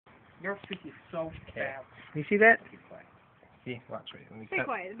Your fish is so fat. You see that? See, watch, wait. Let me Stay cut.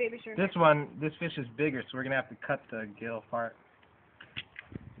 quiet, the baby shark. This fish is bigger, so we're gonna have to cut the gill part.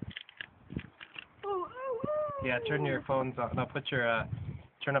 Oh, oh, oh. Yeah, turn your phones on. No,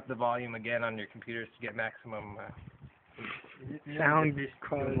 turn up the volume again on your computers to get maximum. Sound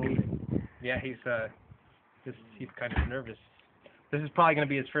quality. Yeah, he's kind of nervous. This is probably gonna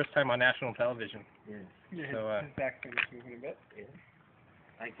be his first time on national television. Yeah. So his back's gonna be moving a bit. Yeah.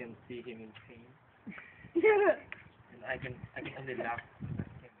 I can see him in pain, Yeah. and I can only laugh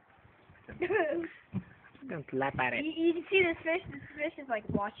at him. Don't laugh at it. You can see this fish. This fish is like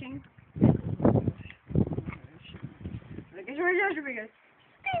watching. Like it's right there.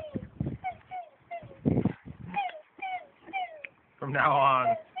 from now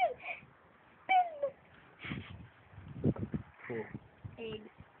on. Cool. Eggs.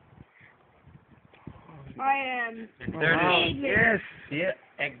 I am. There it is. Yes. See it?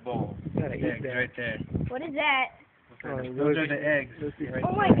 Egg bowl. Gotta eat Eggs that. right there. What is that? Those are the eggs. Right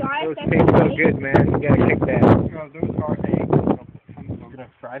Oh my there. gosh, Those that's taste so egg. good, man. You gotta kick that. No, those are eggs. You're gonna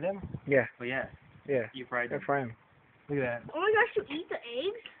fry them? Yeah, But yeah, yeah. you fried Gotta them. fry 'em. Look at that. Oh my gosh, you eat the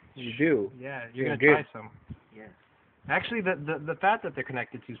eggs? You do. Yeah, you're They're gonna good. try some. Yeah. Actually, the fat that they're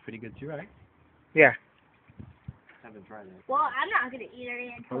connected to is pretty good too, right? Yeah. Haven't tried it. Well, I'm not gonna eat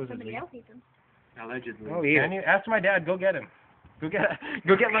it until somebody Supposedly. else eats them. Allegedly. Oh, eat Can it. you ask my dad? Go get him. Go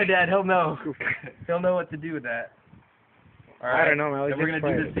get my dad. He'll know. He'll know what to do with that. All right. I don't know, man. Then we're Just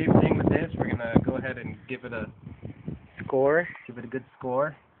gonna try do it. the same thing with this. We're gonna go ahead and give it a Score good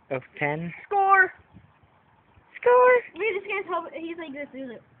score. of 10. Score! Score! Wait, this guy's help. He's like this,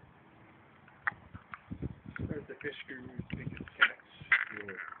 is it? There's the fish guru making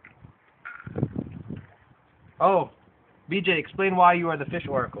catch. Oh, BJ, explain why you are the fish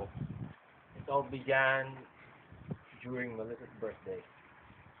oracle. It all began during Melissa's birthday.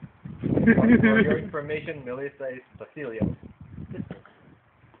 For your information, Melissa is Basilio's sister.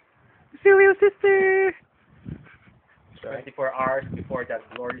 Basilio's sister! 24 hours before that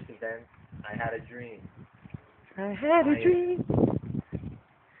glorious event, I had a dream. I had a dream.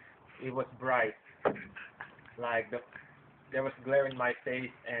 It was bright. Like there was glare in my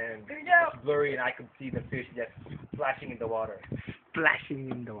face and Here we it go. was blurry and I could see the fish just splashing in the water. Splashing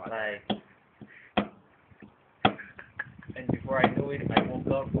in the water. Like, and before I knew it, I woke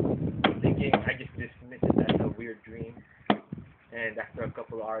up thinking I just dismissed it as a weird dream. And after a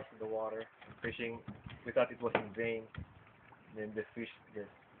couple of hours in the water fishing, we thought it was in vain. Then the fish just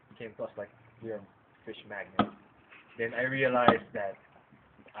came to us like we are fish magnets. Then I realized that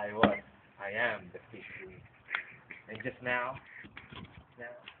I am the fish guru. And just now,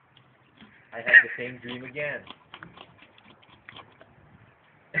 I had the same dream again.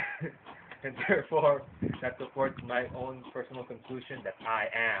 And therefore, that supports my own personal conclusion that I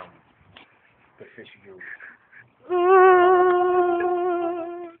am the fish guru.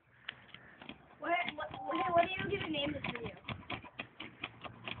 What do you give a name to this video?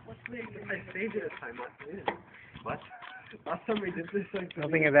 What's weird? I saved it a time lapse. What? Last time we did this, like, I'll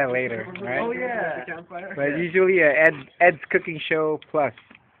think of that later, right? Oh yeah. The campfire. But usually Ed's Cooking Show Plus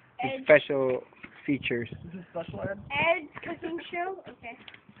with Ed's- special features. This is special ed. Ed's cooking show? Okay.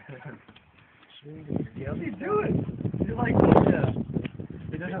 How do you do it? You like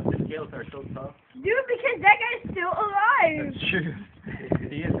because the scales are so tough. Dude, because that guy's still alive. That's true.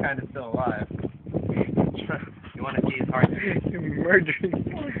 He is kind of still alive. You want to see his heart?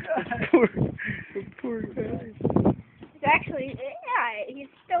 Murdering. Poor guy. It's actually, yeah, he's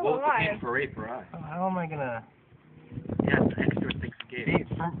still Well, alive. parade for us. How am I gonna? Yeah, it's an extra thick scale. See,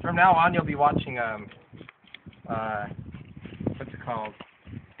 from now on, you'll be watching what's it called?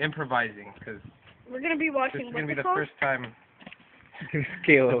 Improvising, because We're gonna be this watching. is gonna be what's the it called? first time.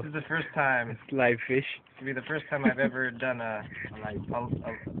 Scale. This is the first time. It's live fish. It's gonna be the first time I've ever done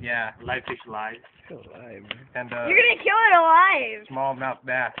yeah, Live fish live. Still alive. and You're gonna kill it alive. smallmouth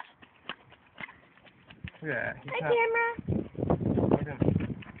bass. Look at that. Hi, camera. Look at him.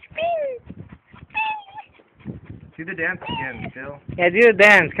 Do the dance again, Phil. Yeah, do the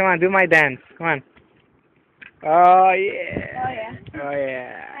dance. Come on, do my dance. Come on. Oh yeah. Oh yeah. Oh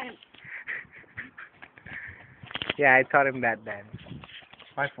yeah. Yeah, I taught him that dance.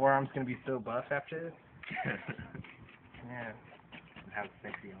 My forearm's gonna be so buff after this. Yeah. Have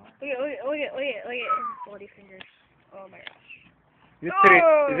sexy arms. Look at his bloody fingers. Oh my gosh.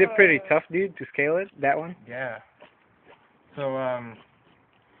 Is it pretty tough, dude, to scale it? That one? Yeah. So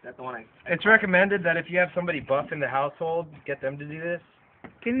That's the one I. it's recommended that if you have somebody buff in the household, get them to do this.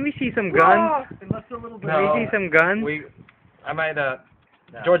 Can we see some guns? Unless a little bit. No. Can we see some guns? I might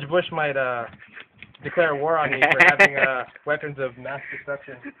George Bush might declare war on me for having weapons of mass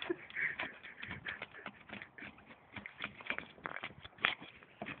destruction.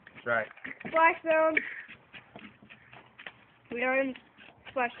 That's right. Splash zone. We are in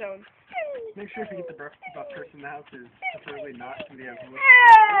splash zone. Make sure if you get the butt person in the house is preferably not somebody else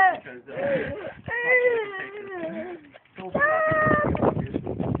because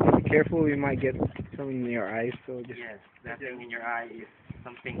Be careful, you might get something in your eyes. So just Yes, that thing in your eye is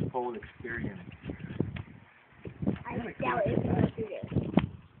something full experience. I doubt it will do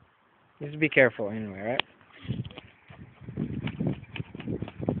this. just be careful anyway, right?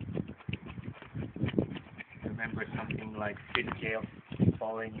 Remember something like fish scales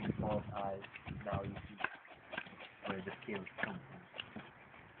falling in Paul's eyes. Now you see where the scales come from.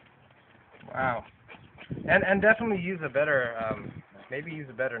 Wow. And definitely use a better maybe use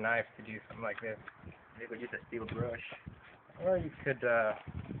a better knife to do something like this. Maybe use a steel brush. Or you could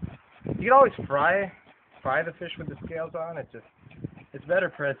always fry the fish with the scales on. It's better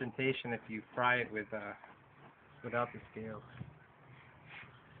presentation if you fry it with without the scales.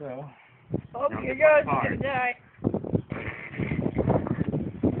 So Oh, here goes. He's gonna die.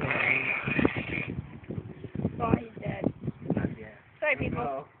 Oh, he's dead. Not yet. Sorry, people.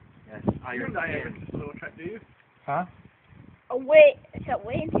 No. Yes, You iron don't die skin. every just a little cut, do you? huh? Oh, wait. Is that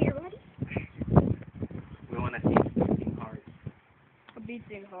way into your body? We want to see it beating hard. A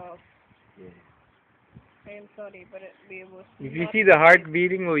beating heart. Yeah. I am sorry, but it was. If you see the heart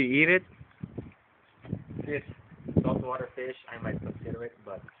beating, will you eat it? Fish, saltwater fish, I might consider it,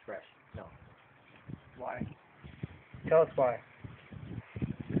 but fresh, no. Why? Tell us why.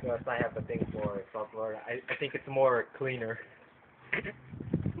 Because I have a thing for saltwater. I think it's more cleaner.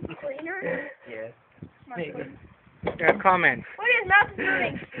 Cleaner? Yes. Not Maybe. clean. Comment. Look, his mouth is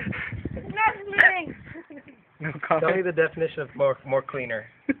moving. His mouth is moving. No Tell me comment. the definition of more cleaner.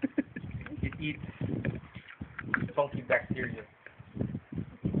 It eats funky bacteria.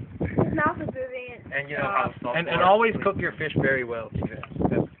 His mouth is moving. And you know how saltwater... And always cook your fish very well too.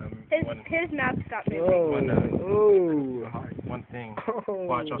 That's His mouth stopped moving. one thing. Oh.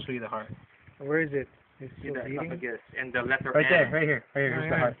 Watch, I'll show you the heart. Where is it? It's See still the beating? esophagus and the letter Right N. there, right here. Here's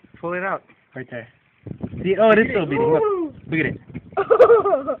the heart. Pull it out. Right there. See, oh, it is still beating. Look, look at it.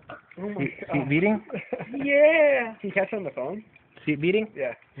 Oh my See it beating? Yeah. Can you catch it on the phone? See it beating?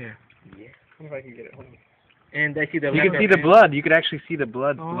 Yeah. Yeah. What if I can get it? Hold on. And I see the You can see the blood. You could actually see the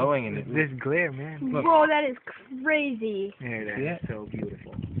blood flowing in it. This glare, man. Look. Whoa, that is crazy. There, See there. it? So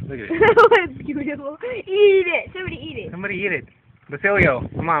beautiful. Look at it. That's beautiful. Eat it. Somebody eat it. Somebody eat it. Basilio,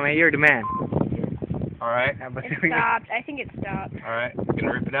 come on, man. You're the man. All right. It Basilio. stopped. I think it stopped. All right.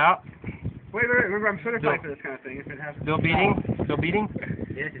 Gonna rip it out. Wait. Remember, I'm certified No. for this kind of thing. If it has Still beating? Still beating?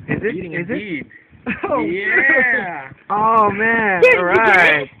 Yes, it's Is it? beating Is it? indeed. Oh, Yeah. Oh, man. Dude, All you did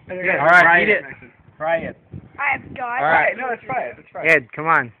right. Yeah, All right, fry eat it. Fry it. I have got. All right. No, let's try it. Let's try it. Ed, come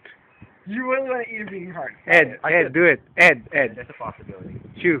on. You really want to eat a beating heart? Ed, I Ed, could. do it. Ed. That's a possibility.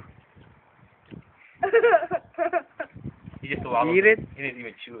 Chew. You just swallow Eat it? You didn't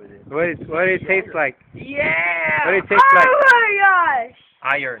even chew it. What it taste like? Yeah. What it tastes oh like? my gosh.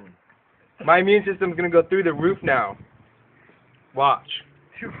 Iron. My immune system's gonna go through the roof now. Watch.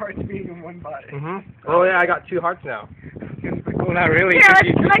 2 hearts beating in one body. Oh yeah, I got 2 hearts now. Well, not really. Here, let's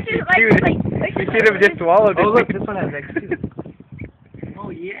You just should have just swallowed it. Oh look, this one has eggs too. Oh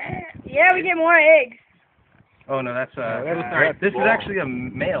yeah. Yeah, we get more eggs. Oh no, that's that's this is actually a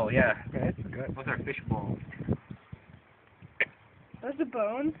male. Yeah. That's good. What's our fish balls? What's the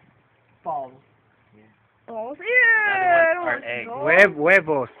bones? Balls. Balls? Another Yeah, I one don't are want eggs.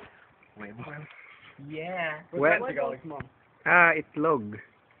 balls. Huevos. Yeah. Well- What's that, Tagalog? Come on. Itlog.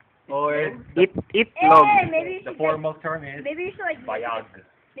 Or Itlog. Hey, maybe you the should formal term is maybe you should like bayag.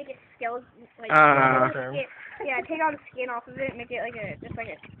 make it skeleton like term. yeah, take all the skin off of it, make it like a just like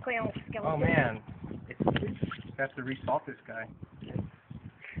a plain old skeleton. Oh man, I have to resalt this guy.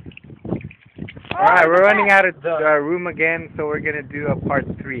 Alright, we're look at running that. out of room again, so we're gonna do a part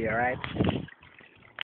 3, alright?